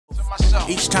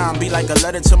Each time be like a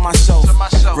letter to my soul.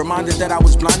 Reminded that I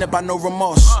was blinded by no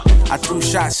remorse. I threw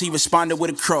shots, he responded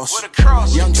with a cross.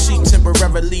 Young sheep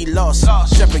temporarily lost.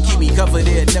 Shepherd keep me covered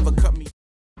there, never cut me.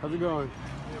 How's it going?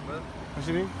 Yeah, bud. What's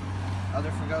your name?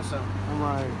 Other Fregoso. I'm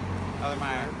Ryan. Other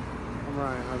Meyer. I'm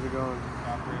Ryan. How's it going?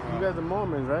 You guys are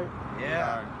Mormons, right?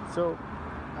 Yeah. So,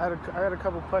 I had a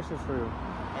couple questions for you.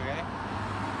 Okay.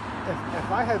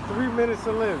 If I had 3 minutes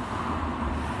to live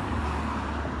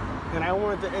and I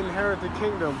wanted to inherit the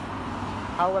kingdom,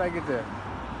 how would I get there?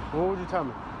 What would you tell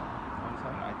me?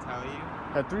 I tell you?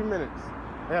 I had 3 minutes.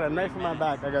 I got a knife in my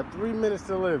back. I got 3 minutes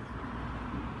to live.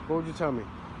 What would you tell me?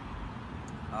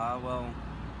 Well,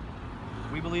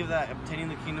 we believe that obtaining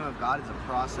the kingdom of God is a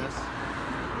process.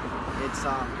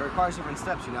 It requires different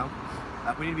steps, you know?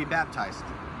 We need to be baptized.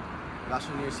 We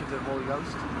also need to receive the Holy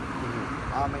Ghost.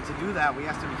 And to do that, we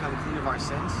have to become clean of our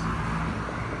sins.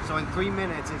 So in 3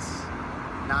 minutes, it's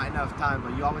not enough time,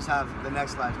 but you always have the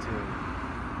next life to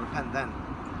repent then.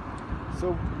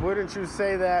 So wouldn't you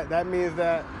say that means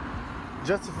that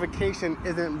justification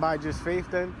isn't by just faith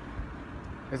then?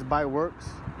 It's by works?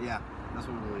 Yeah, that's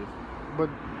what we believe. But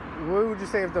what would you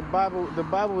say if the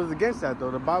Bible is against that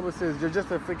though? The Bible says your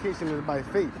justification is by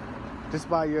faith. Just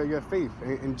by your faith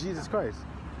in Jesus Christ.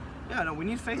 Yeah, no, we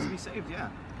need faith to be saved, yeah.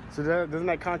 So doesn't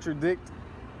that contradict?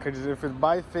 Because if it's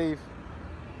by faith,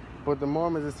 but the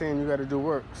Mormons are saying you got to do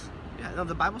works. Yeah, no,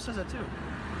 the Bible says that too.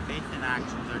 Faith and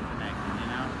actions are connected, you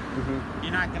know?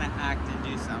 You're not going to act and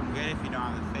do something good if you don't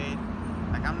have the faith.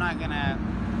 Like, I'm not going to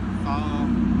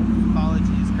follow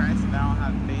Jesus Christ if I don't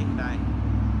have faith that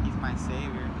he's my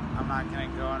Savior. I'm not going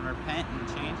to go and repent and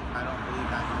change if I don't believe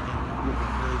that he can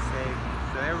really save.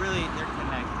 So they're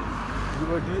connected.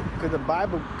 Because the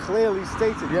Bible clearly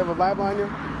states it. Do you have a Bible on you?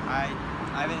 I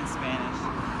have it in Spanish.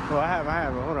 Oh, I have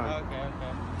it. Hold on. Okay.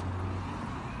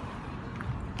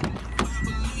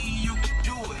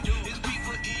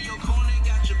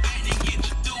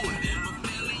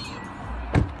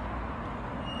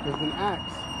 It's in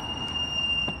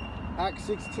Acts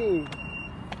 16.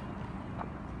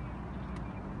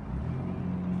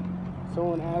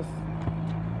 Someone asked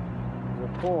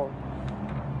Paul,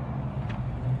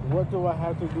 what do I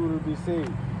have to do to be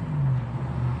saved?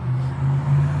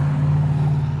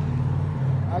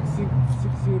 Acts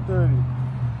 16:30.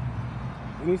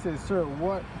 And he said, sir,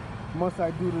 what must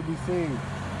I do to be saved?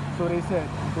 So they said,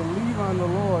 believe on the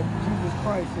Lord Jesus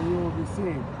Christ and you will be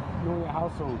saved, you and your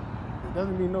household. It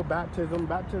doesn't mean no baptism.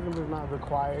 Baptism is not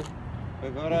required.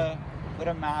 But go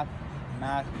to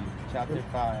Matthew chapter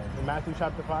 5. In Matthew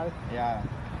chapter 5? Yeah.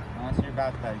 Unless you're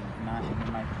baptized, you're not in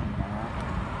my kingdom, huh?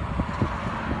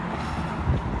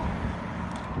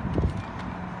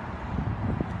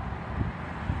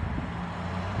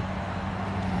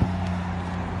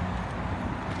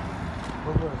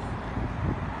 What verse?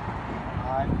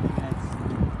 I think it's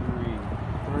 3.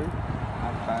 3?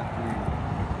 Acts 5:3.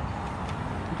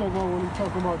 You talking about when he's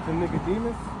talking about the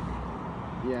Nicodemus?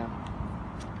 Yeah.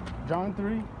 John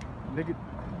 3?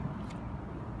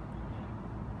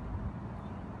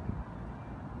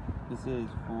 This is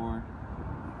 4.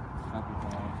 Chapter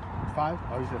 5. 5?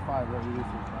 Oh, you said 5, right? You did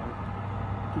say 5.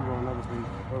 Keep going, another page.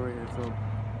 Oh, right here, so.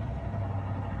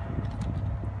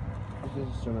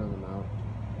 Just turn them out.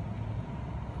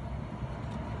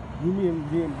 You mean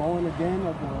being born again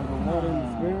of the water and the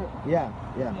Spirit? Yeah.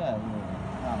 Yeah.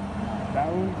 That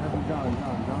one? That's in John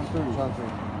 3.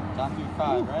 John through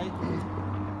 5, right?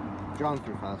 John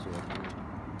through 5, so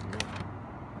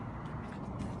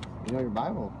you know your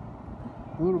Bible.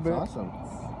 A little bit. That's awesome.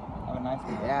 Have a nice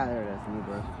week. Yeah, there it is, new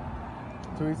birth.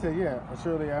 So he said, yeah,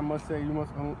 surely I must say,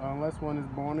 unless one is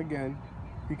born again,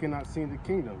 he cannot see the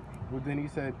kingdom. But then he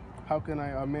said, how can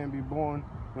a man be born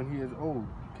when he is old?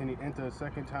 Can he enter a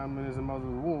second time in his mother's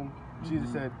womb?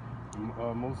 Jesus said,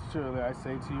 most surely I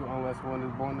say to you, unless one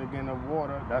is born again of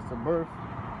water, that's a birth.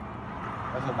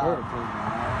 That's a birth.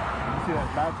 You see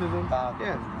that's baptism?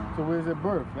 Yeah. So where's it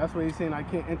birth? That's why he's saying I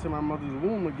can't enter my mother's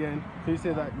womb again. So he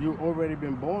said that you already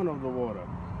been born of the water.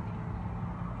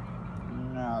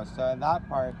 No, so in that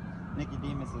part,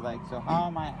 Nicodemus is like, so how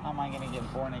am I gonna get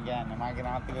born again? Am I gonna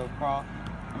have to go crawl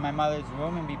in my mother's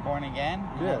womb and be born again?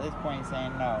 And Yeah. at this point he's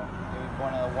saying no. You'll be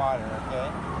born of the water,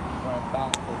 okay? You're born of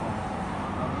baptism.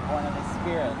 You'll be born of the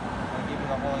Spirit. I'll give you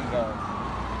the Holy Ghost.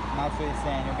 And that's what he's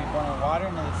saying. You'll be born of water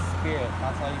and of the Spirit.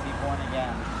 That's how you'll be born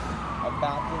again. Of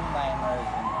baptism by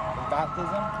immersion. Of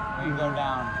baptism, we go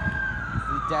down. It's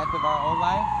the death of our old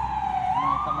life, and then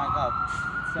we come back up.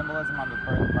 Symbolism of the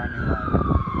birth of our new life.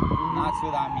 And that's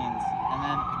what that means. And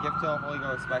then a gift to the Holy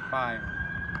Ghost by fire.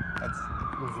 That's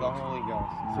the Holy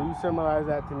Ghost. So you symbolize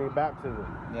that to me, baptism.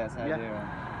 Yes, I do.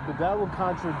 But that would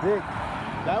contradict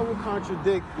that would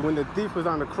contradict when the thief was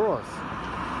on the cross.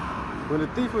 When the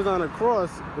thief was on the cross,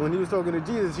 when he was talking to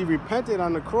Jesus, he repented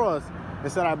on the cross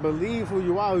and said, I believe who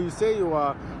you are, who you say you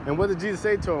are. And what did Jesus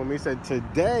say to him? He said,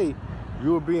 today you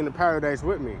will be in the paradise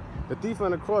with me. The thief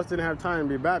on the cross didn't have time to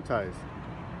be baptized.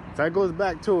 So that goes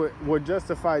back to it. We're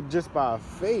justified just by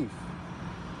faith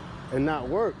and not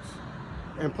works.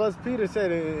 And plus Peter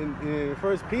said in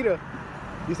 1 Peter,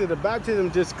 he said the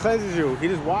baptism just cleanses you. He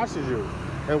just washes you.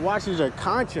 It washes your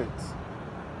conscience.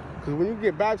 Because when you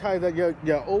get baptized, that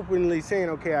you're openly saying,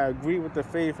 okay, I agree with the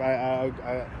faith.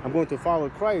 I'm going to follow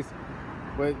Christ.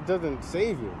 But it doesn't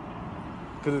save you.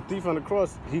 Because the thief on the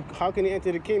cross, how can he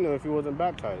enter the kingdom if he wasn't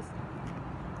baptized?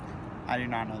 I do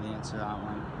not know the answer to that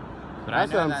one. But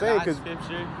that's what I'm saying, because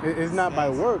it's not by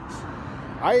works.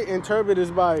 I interpret it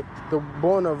as by the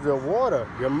born of the water,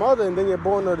 your mother, and then you're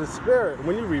born of the Spirit.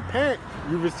 When you repent,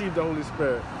 you receive the Holy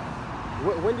Spirit.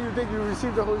 When do you think you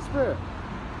receive the Holy Spirit?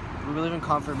 We believe in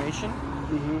confirmation,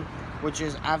 which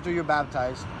is after you're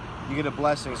baptized, you get a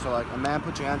blessing. So like a man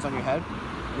puts your hands on your head,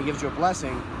 and he gives you a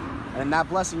blessing, and in that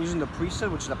blessing, using the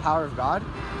priesthood, which is the power of God,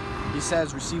 he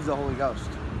says, receive the Holy Ghost.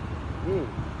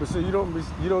 But so you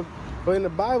don't. But in the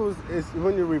Bible, it's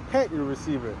when you repent, you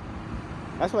receive it.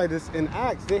 That's why this in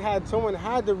Acts, they had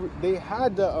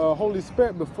the Holy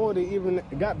Spirit before they even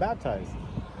got baptized.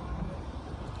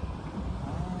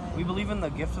 We believe in the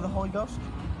gift of the Holy Ghost,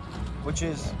 which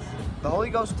is the Holy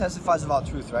Ghost testifies of all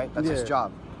truth, right? That's his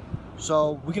job.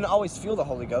 So we can always feel the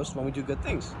Holy Ghost when we do good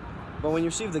things. But when you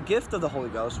receive the gift of the Holy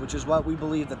Ghost, which is what we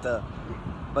believe that the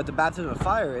baptism of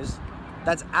fire is,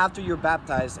 that's after you're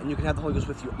baptized, and you can have the Holy Ghost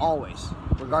with you always,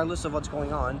 regardless of what's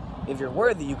going on. If you're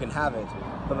worthy, you can have it.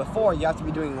 But before, you have to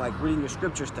be doing like reading your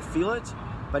scriptures to feel it.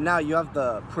 But now you have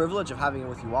the privilege of having it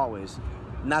with you always.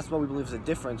 And that's what we believe is the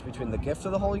difference between the gift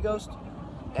of the Holy Ghost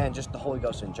and just the Holy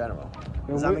Ghost in general.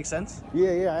 Does that make sense?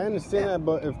 Yeah, I understand that.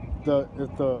 But if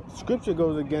the scripture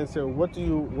goes against it, what do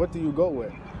you go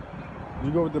with? You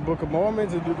go with the Book of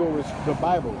Mormons, or do you go with the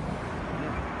Bible?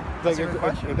 That's like a good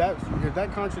question. If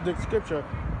that contradicts scripture,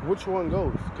 which one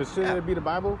goes? Because shouldn't it be the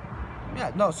Bible?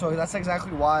 Yeah, no, so that's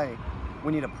exactly why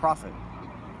we need a prophet.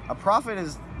 A prophet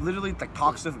is literally like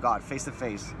talks with God face to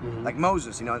face. Like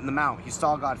Moses, in the mount, he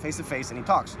saw God face to face and he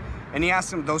talks. And he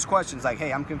asks him those questions like,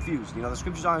 hey, I'm confused. The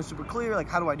scriptures aren't super clear, like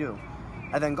how do I do?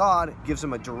 And then God gives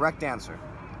him a direct answer.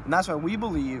 And that's why we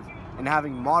believe in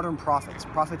having modern prophets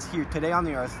here today on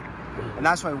the earth. And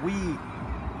that's why we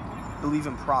believe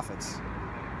in prophets.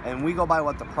 And we go by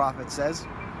what the prophet says,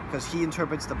 because he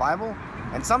interprets the Bible.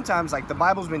 And sometimes, like, the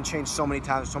Bible's been changed so many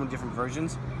times, so many different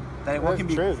versions, that one can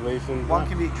be translations. One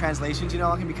can be translations,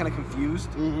 one can be kind of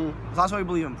confused. So that's why we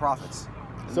believe in prophets.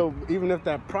 So even if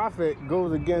that prophet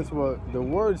goes against what the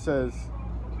word says,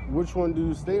 which one do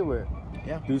you stay with?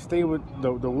 Yeah. Do you stay with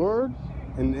the word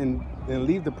and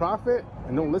leave the prophet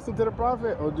and don't listen to the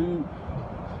prophet, or do you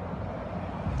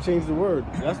change the word?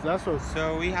 That's what.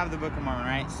 So we have the Book of Mormon,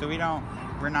 right? So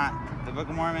we're not the Book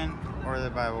of Mormon or the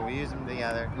Bible. We use them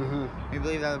together. We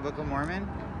believe that the Book of Mormon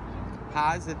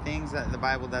has the things that the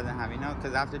Bible doesn't have,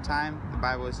 because after time, the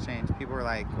Bible has changed. People were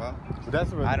like, well,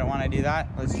 I don't want to do that.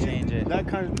 Let's change it. That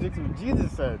contradicts what Jesus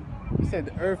said. He said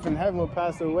the earth and heaven will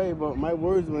pass away, but my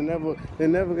words they're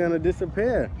never going to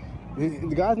disappear.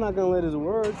 God's not going to let his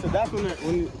word. So that's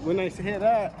when I hear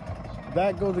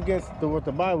that goes against what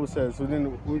the Bible says. So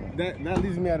then that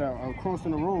leaves me at a cross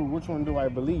in the road. Which one do I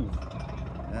believe?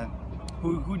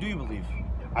 Who do you believe?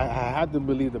 I have to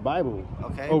believe the Bible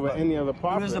over any other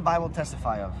prophet. Who does the Bible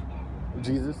testify of?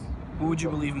 Jesus. Who would you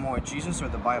believe more, Jesus or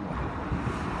the Bible?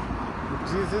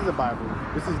 Jesus is the Bible.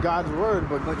 This is God's word,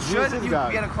 but Jesus should is you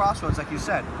God. be at a crossroads, like you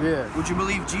said? Yeah. Would you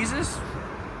believe Jesus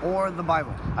or the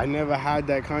Bible? I never had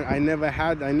that I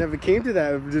never came to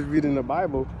that of just reading the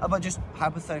Bible. But just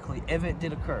hypothetically, if it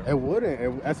did occur. It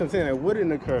wouldn't. That's what I'm saying. It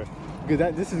wouldn't occur.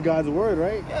 Because this is God's word,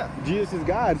 right? Yeah. Jesus is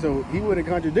God, so he wouldn't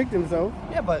contradict himself.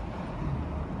 Yeah, but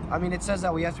I mean, it says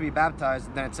that we have to be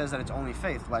baptized, then it says that it's only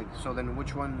faith. Like, so then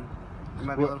which one? You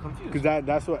might be a little confused. Because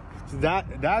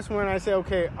that's when I say,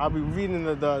 okay, I'll be reading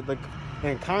the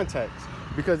in context.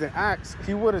 Because in Acts,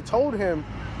 he would have told him,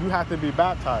 you have to be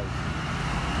baptized.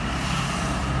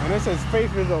 And it says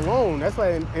faith is alone. That's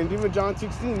why in even John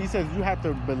 16, he says you have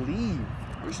to believe.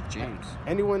 Where's James?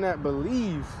 Anyone that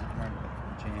believes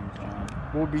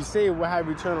will be saved, will have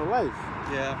eternal life.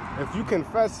 Yeah. If you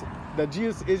confess that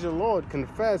Jesus is your Lord,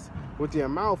 confess with your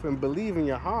mouth and believe in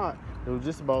your heart, it was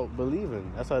just about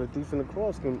believing. That's how the thief on the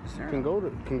cross can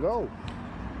go.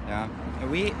 Yeah.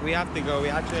 We have to go. We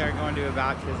actually are going to a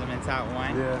baptism. It's at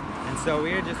 1. Yeah. And so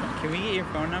we are just, can we get your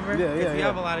phone number? Yeah. Because we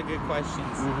have a lot of good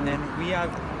questions. And we have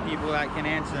people that can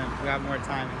answer them who have more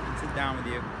time. he's down with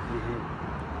you.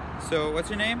 Mm-hmm. So, what's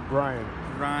your name? Brian.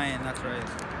 Ryan, that's right.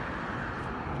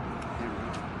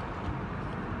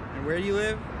 And where do you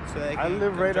live? So that I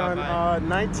live right on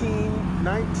 19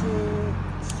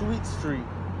 Sweet Street.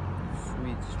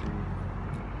 Sweet Street.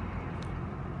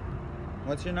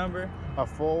 What's your number?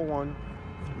 401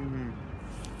 Mm-hmm.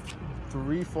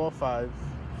 345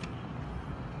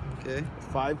 Okay.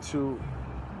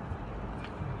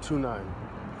 5229.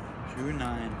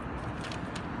 29.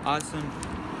 Awesome.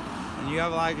 And you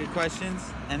have a lot of good questions,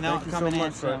 and they'll Thank you come so and much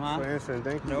answer them, huh? for answering.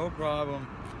 Thank you. No problem.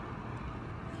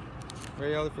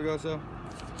 Ready, Elder Fregoso?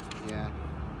 Yeah.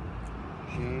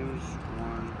 James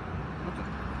 1. What the?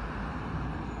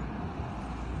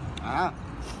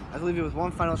 I'll leave you with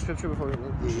one final scripture before we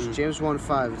James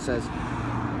 1:5. It says,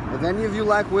 if any of you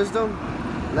lack wisdom,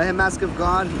 let him ask of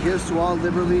God, who gives to all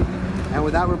liberally and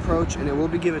without reproach, and it will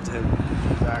be given to him.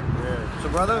 Exactly. Yeah. So,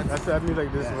 brother, That means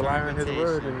like this, Yeah. rely on his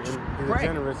word, and he's a pray.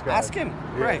 generous guy. Ask him.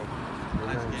 Yeah. Pray.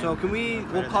 Amen. So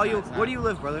we'll call you. Where do you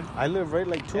live, brother? I live right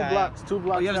like two blocks you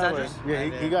have his that way. address? Yeah,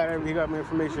 he got my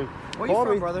information. Where you Call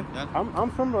from, me. brother? I'm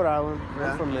from Rhode Island.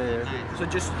 Yeah. I'm from there.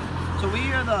 So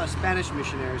we are the Spanish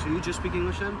missionaries. So you just speak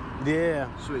English then? Yeah.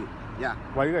 Sweet. Yeah.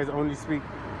 Why you guys only speak?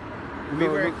 We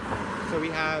work, so we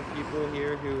have people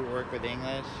here who work with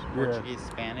English, Yeah. Portuguese,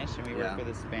 Spanish, and we work Yeah. with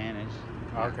the Spanish.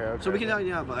 Okay. So we can,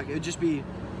 but like, it would just be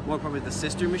more probably the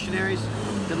sister missionaries.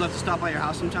 They'd love to stop by your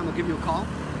house sometime. They'll give you a call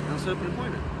and they'll set up an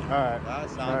appointment. All right. That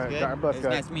sounds All right. good. God bless, It's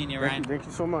guys. nice meeting you, Ryan. Thank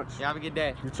you so much. You have a good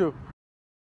day. You too.